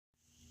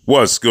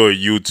What's good,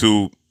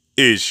 YouTube?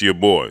 It's your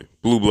boy,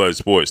 Blue Blood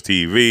Sports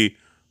TV,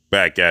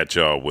 back at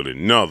y'all with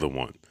another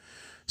one.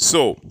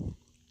 So,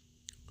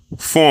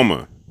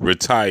 former,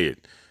 retired,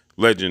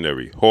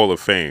 legendary, Hall of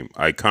Fame,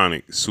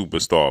 iconic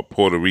superstar,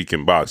 Puerto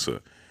Rican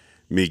boxer,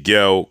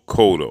 Miguel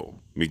Cotto.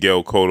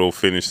 Miguel Cotto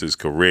finished his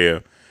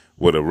career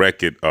with a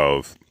record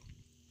of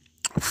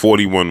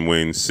 41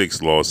 wins,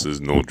 6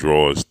 losses, no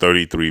draws,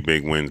 33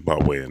 big wins by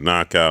way of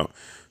knockout.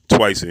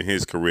 Twice in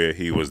his career,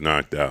 he was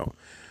knocked out.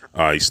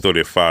 He stood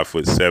at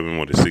 5'7"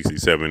 with a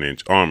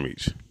 67-inch arm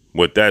reach.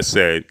 With that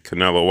said,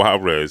 Canelo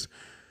Alvarez,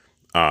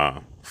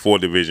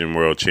 4-division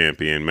world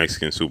champion,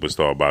 Mexican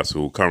superstar boxer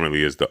who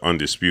currently is the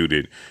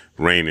undisputed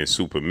reigning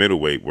super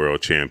middleweight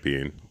world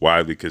champion,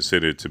 widely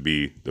considered to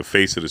be the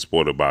face of the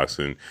sport of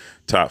boxing,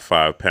 top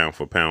 5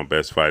 pound-for-pound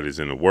best fighters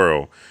in the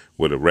world,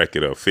 with a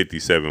record of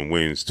 57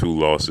 wins, 2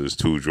 losses,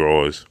 2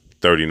 draws,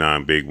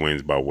 39 big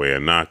wins by way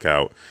of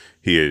knockout.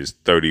 He is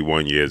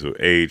 31 years of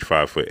age,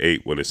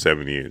 5'8" with a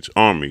 70-inch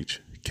arm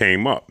reach,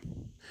 came up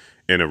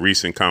in a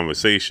recent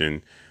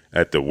conversation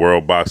at the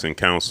World Boxing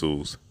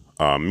Council's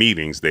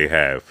meetings they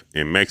have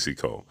in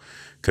Mexico.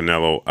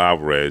 Canelo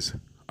Alvarez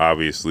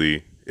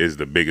obviously is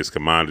the biggest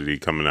commodity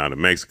coming out of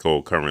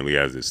Mexico currently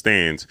as it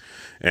stands,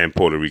 and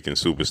Puerto Rican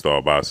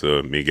superstar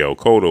boxer Miguel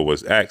Cotto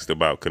was asked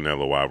about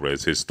Canelo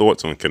Alvarez, his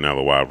thoughts on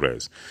Canelo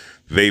Alvarez.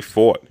 They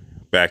fought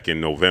back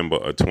in November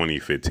of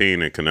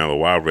 2015, and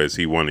Canelo Alvarez,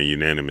 he won a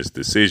unanimous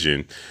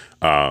decision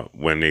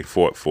when they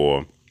fought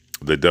for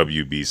the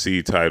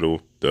WBC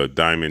title, the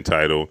Diamond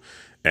title,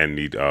 and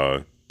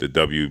the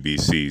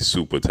WBC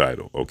Super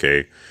title,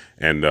 okay?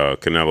 And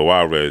Canelo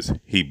Alvarez,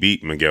 he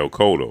beat Miguel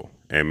Cotto.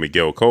 And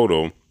Miguel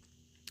Cotto,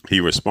 he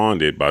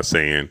responded by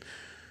saying,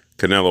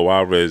 Canelo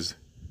Alvarez,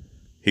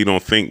 he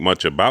don't think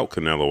much about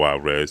Canelo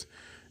Alvarez,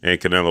 and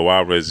Canelo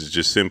Alvarez is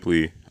just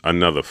simply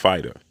another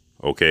fighter,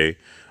 okay?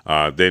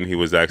 Then he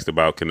was asked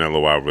about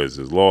Canelo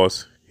Alvarez's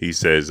loss. He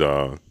says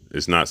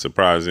it's not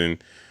surprising.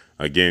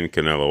 Again,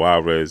 Canelo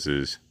Alvarez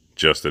is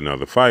just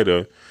another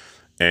fighter.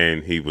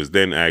 And he was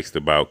then asked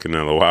about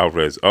Canelo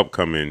Alvarez's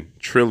upcoming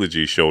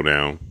trilogy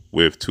showdown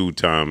with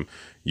 2-time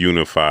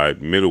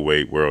unified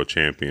middleweight world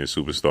champion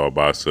superstar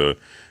boxer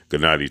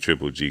Gennady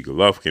Triple G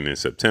Golovkin in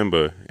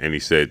September. And he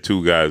said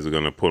 2 guys are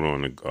going to put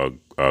on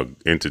a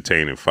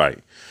entertaining fight.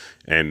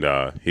 And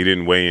he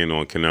didn't weigh in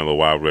on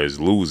Canelo Alvarez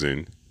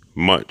losing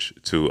much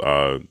to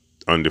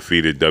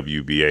undefeated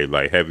WBA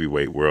light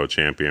heavyweight world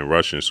champion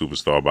Russian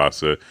superstar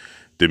boxer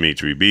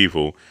Dmitry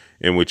Bivol,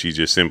 in which he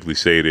just simply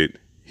stated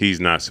he's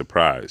not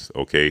surprised.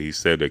 Okay, he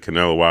said that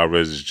Canelo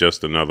Alvarez is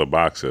just another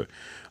boxer.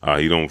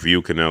 He don't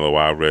view Canelo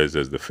Alvarez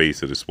as the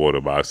face of the sport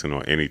of boxing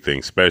or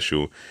anything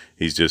special.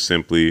 He's just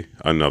simply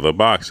another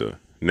boxer.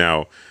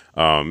 Now,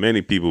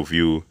 many people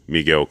view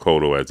Miguel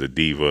Cotto as a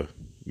diva.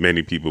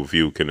 Many people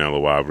view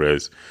Canelo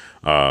Alvarez,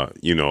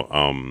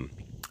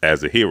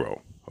 as a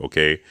hero.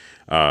 Okay,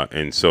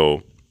 and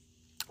so,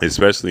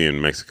 especially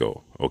in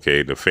Mexico,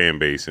 okay, the fan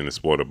base in the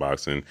sport of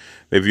boxing,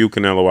 they view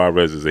Canelo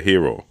Alvarez as a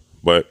hero.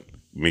 But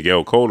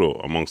Miguel Cotto,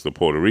 amongst the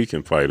Puerto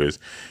Rican fighters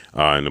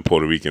and the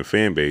Puerto Rican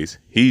fan base,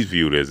 he's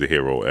viewed as a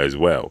hero as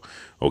well.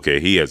 Okay,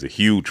 he has a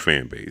huge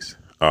fan base.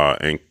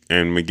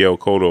 And Miguel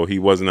Cotto, he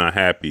was not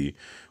happy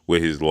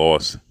with his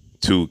loss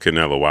to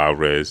Canelo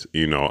Alvarez.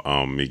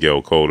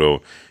 Miguel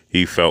Cotto,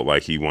 he felt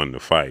like he won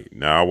the fight.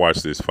 Now, I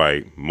watched this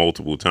fight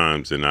multiple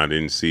times, and I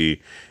didn't see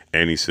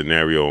any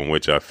scenario in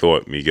which I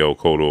thought Miguel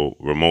Cotto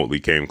remotely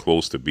came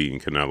close to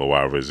beating Canelo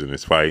Alvarez in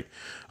this fight.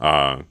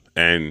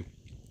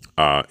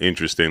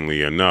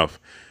 Interestingly enough,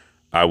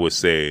 I would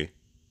say,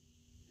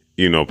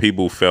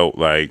 people felt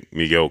like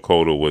Miguel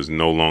Cotto was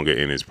no longer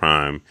in his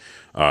prime.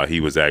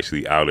 He was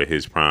actually out of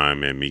his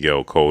prime, and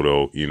Miguel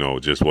Cotto,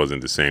 just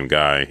wasn't the same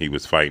guy. He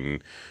was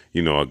fighting,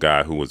 a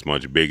guy who was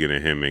much bigger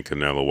than him in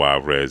Canelo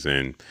Alvarez,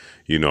 and,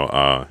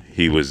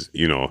 he was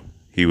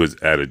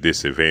at a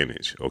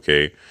disadvantage,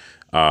 okay?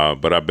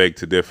 But I beg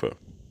to differ.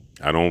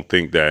 I don't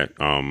think that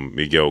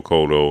Miguel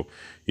Cotto,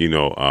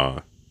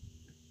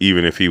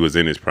 even if he was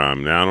in his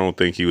prime. Now, I don't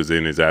think he was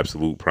in his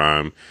absolute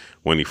prime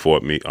when he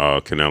fought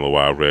Canelo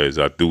Alvarez.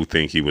 I do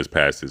think he was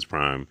past his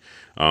prime.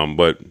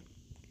 But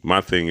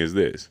my thing is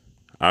this.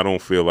 I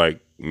don't feel like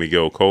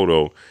Miguel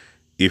Cotto,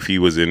 if he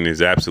was in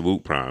his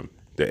absolute prime,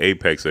 the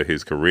apex of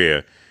his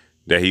career,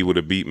 that he would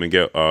have beat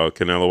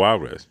Canelo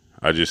Alvarez.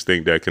 I just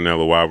think that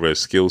Canelo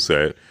Alvarez's skill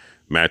set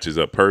matches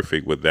up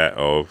perfect with that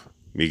of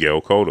Miguel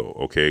Cotto.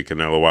 Okay,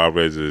 Canelo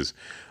Alvarez is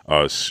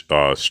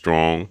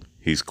strong.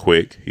 He's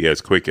quick. He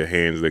has quicker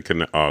hands than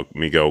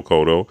Miguel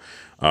Cotto.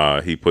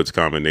 He puts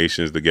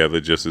combinations together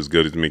just as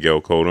good as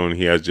Miguel Cotto, and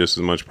he has just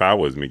as much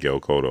power as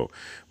Miguel Cotto.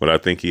 But I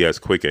think he has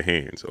quicker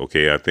hands.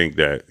 Okay, I think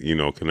that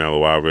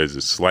Canelo Alvarez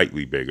is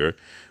slightly bigger.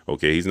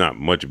 Okay, he's not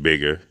much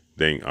bigger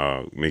than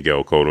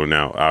Miguel Cotto.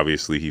 Now,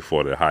 obviously, he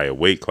fought at higher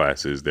weight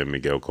classes than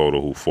Miguel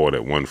Cotto, who fought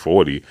at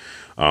 140.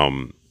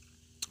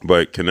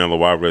 But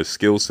Canelo Alvarez's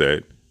skill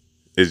set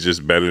is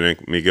just better than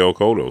Miguel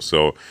Cotto.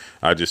 So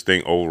I just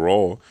think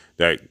overall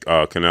that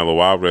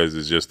Canelo Alvarez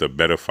is just a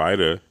better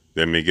fighter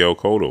than Miguel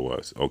Cotto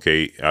was.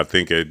 Okay, I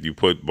think that you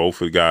put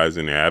both of the guys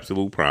in their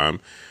absolute prime,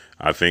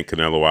 I think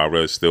Canelo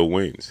Alvarez still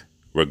wins,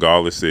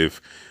 regardless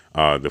if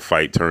the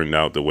fight turned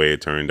out the way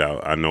it turned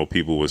out. I know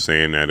people were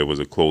saying that it was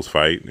a close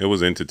fight. It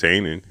was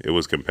entertaining. It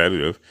was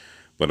competitive.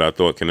 But I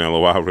thought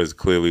Canelo Alvarez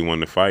clearly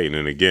won the fight.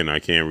 And again, I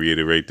can't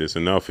reiterate this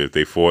enough. If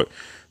they fought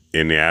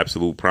in their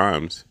absolute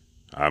primes,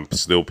 I'm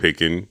still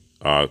picking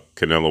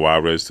Canelo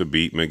Alvarez to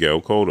beat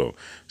Miguel Cotto.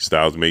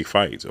 Styles make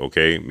fights,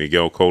 okay?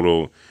 Miguel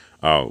Cotto,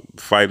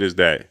 fighters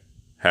that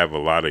have a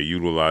lot of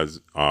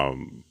utilized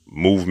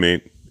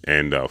movement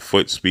and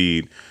foot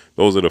speed,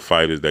 those are the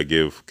fighters that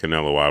give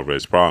Canelo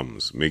Alvarez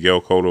problems.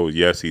 Miguel Cotto,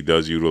 yes, he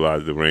does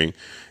utilize the ring.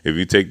 If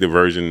you take the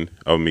version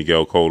of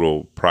Miguel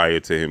Cotto prior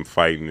to him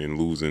fighting and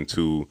losing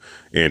to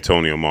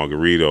Antonio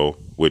Margarito,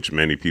 which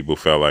many people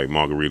felt like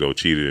Margarito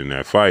cheated in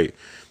that fight,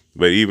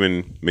 but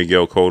even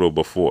Miguel Cotto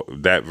before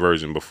that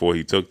version, before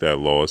he took that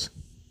loss,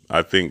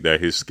 I think that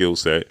his skill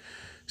set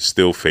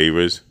still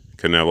favors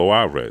Canelo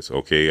Alvarez.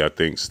 Okay, I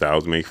think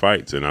styles make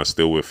fights, and I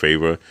still would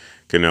favor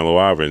Canelo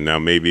Alvarez. Now,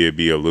 maybe it'd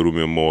be a little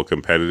bit more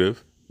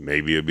competitive.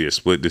 Maybe it'd be a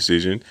split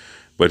decision,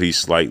 but he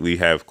slightly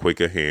have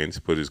quicker hands,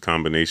 put his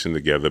combination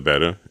together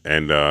better,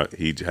 and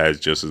he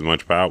has just as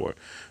much power.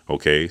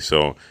 Okay,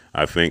 so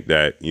I think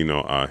that, you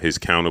know, his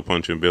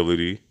counterpunching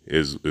ability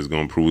is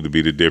going to prove to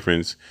be the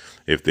difference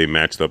if they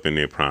matched up in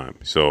their prime.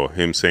 So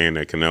him saying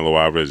that Canelo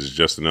Alvarez is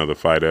just another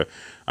fighter,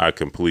 I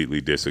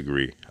completely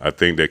disagree. I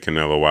think that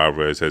Canelo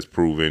Alvarez has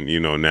proven, you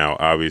know, now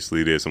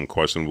obviously there's some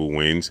questionable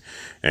wins,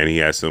 and he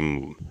has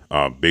some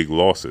big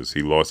losses.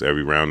 He lost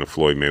every round to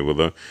Floyd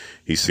Mayweather.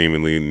 He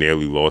seemingly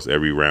nearly lost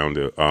every round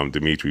to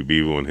Dimitri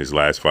Bivol in his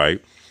last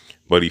fight.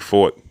 But he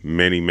fought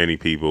many, many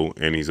people,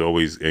 and he's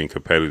always in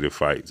competitive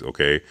fights,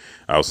 okay,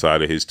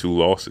 outside of his 2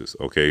 losses,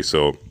 okay?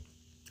 So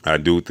I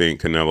do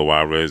think Canelo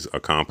Alvarez's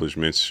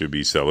accomplishments should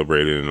be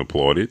celebrated and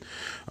applauded.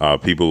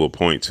 People will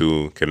point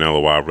to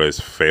Canelo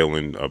Alvarez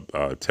failing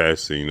a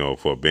test, you know,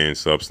 for a banned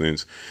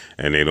substance,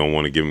 and they don't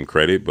want to give him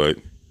credit. But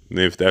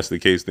if that's the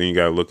case, then you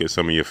got to look at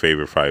some of your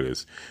favorite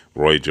fighters,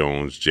 Roy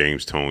Jones,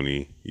 James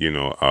Toney, you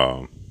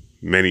know,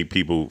 many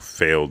people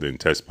failed and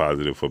test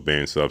positive for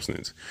banned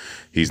substance.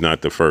 He's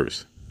not the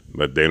first,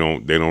 but they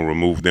don't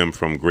remove them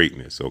from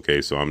greatness.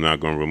 Okay, so I'm not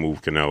going to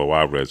remove Canelo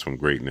Alvarez from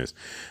greatness.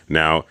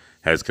 Now,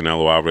 has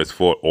Canelo Alvarez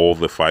fought all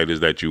the fighters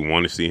that you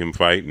want to see him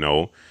fight?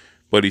 No,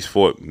 but he's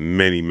fought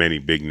many, many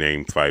big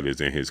name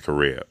fighters in his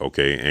career.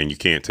 Okay, and you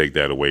can't take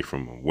that away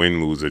from him.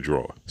 Win, lose, or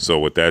draw. So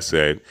with that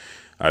said,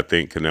 I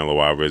think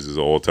Canelo Alvarez is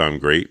an all-time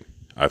great.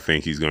 I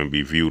think he's going to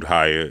be viewed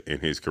higher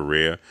in his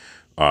career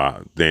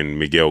than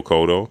Miguel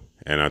Cotto.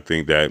 And I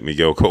think that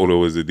Miguel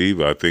Cotto is a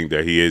diva. I think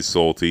that he is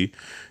salty,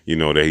 you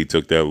know, that he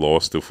took that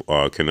loss to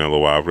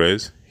Canelo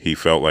Alvarez. He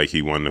felt like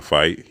he won the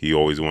fight. He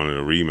always wanted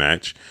a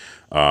rematch.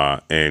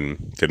 And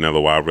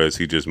Canelo Alvarez,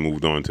 he just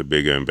moved on to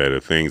bigger and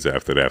better things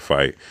after that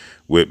fight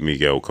with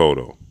Miguel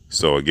Cotto.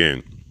 So,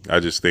 again,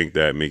 I just think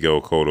that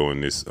Miguel Cotto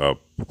in this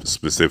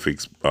specific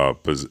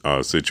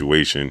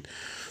situation,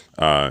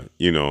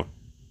 you know,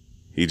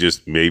 he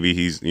just, maybe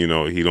he's, you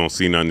know, he don't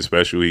see nothing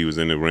special. He was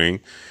in the ring.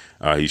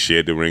 He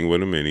shared the ring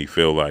with him, and he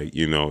feel like,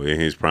 you know, in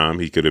his prime,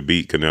 he could have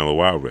beat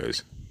Canelo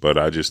Alvarez. But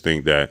I just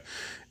think that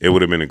it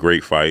would have been a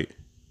great fight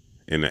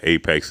in the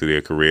apex of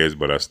their careers,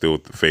 but I still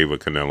favor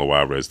Canelo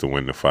Alvarez to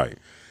win the fight.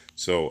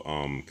 So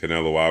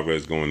Canelo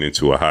Alvarez going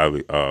into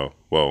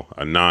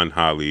a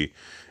non-highly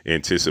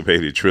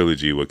anticipated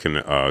trilogy with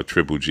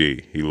Triple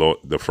G.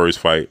 The first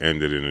fight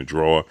ended in a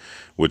draw,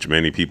 which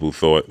many people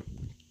thought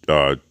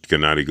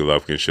Gennady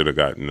Golovkin should have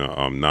gotten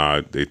a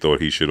nod. They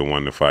thought he should have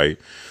won the fight.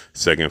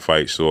 Second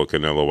fight saw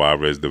Canelo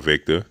Alvarez the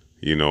victor,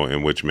 you know,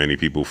 in which many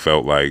people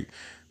felt like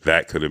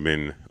that could have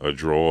been a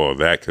draw, or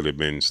that could have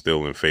been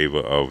still in favor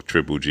of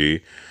Triple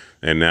G.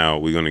 And now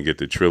we're going to get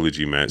the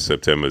trilogy match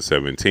September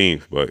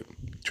 17th, but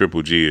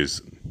Triple G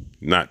is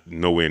not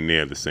nowhere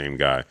near the same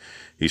guy.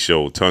 He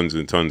showed tons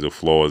and tons of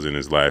flaws in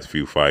his last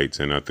few fights,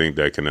 and I think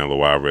that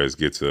Canelo Alvarez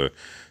gets a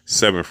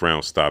 7th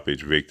round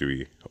stoppage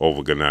victory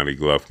over Gennady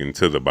Golovkin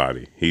to the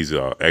body. He's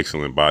an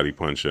excellent body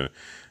puncher,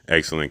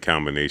 excellent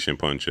combination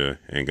puncher,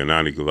 and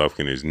Gennady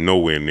Golovkin is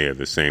nowhere near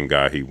the same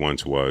guy he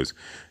once was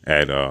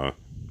at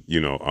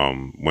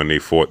when they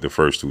fought the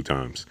first 2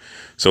 times.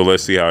 So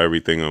let's see how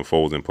everything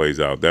unfolds and plays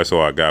out. That's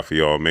all I got for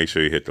y'all. Make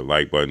sure you hit the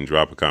like button,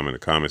 drop a comment in the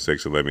comment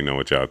section, let me know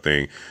what y'all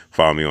think.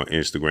 Follow me on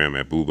Instagram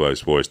at Blue Blood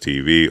Sports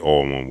TV,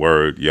 all one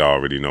word. Y'all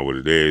already know what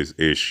it is.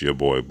 It's your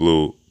boy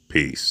Blue.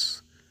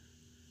 Peace.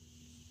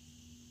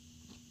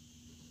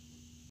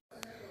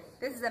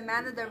 This is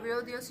Amanda, the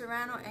real deal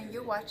Serrano, and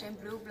you're watching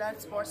Blue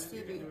Blood Sports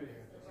TV.